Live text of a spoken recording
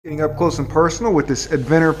Getting up close and personal with this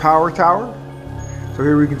Advenor power tower. So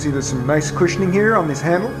here we can see there's some nice cushioning here on this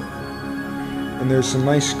handle. And there's some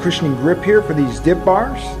nice cushioning grip here for these dip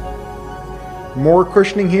bars. More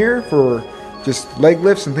cushioning here for just leg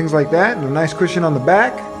lifts and things like that. And a nice cushion on the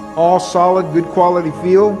back. All solid, good quality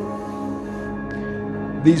feel.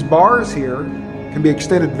 These bars here can be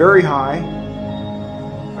extended very high.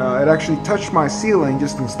 It actually touched my ceiling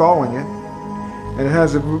just installing it. And it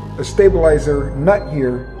has a stabilizer nut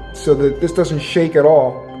here so that this doesn't shake at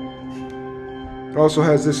all. It also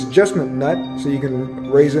has this adjustment nut so you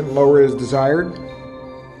can raise it and lower it as desired.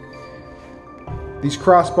 These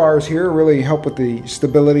crossbars here really help with the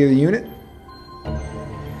stability of the unit.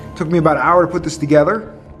 Took me about an hour to put this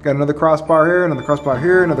together. Got another crossbar here, another crossbar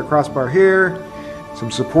here, another crossbar here,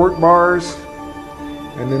 some support bars,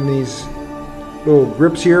 and then these little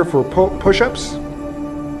grips here for push-ups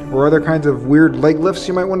or other kinds of weird leg lifts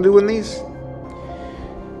you might want to do in these.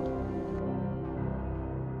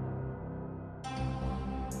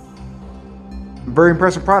 Very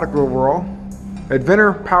impressive product overall.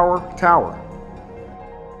 Advenor Power Tower.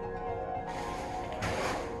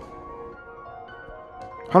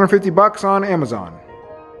 $150 on Amazon.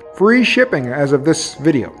 Free shipping as of this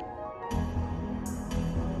video.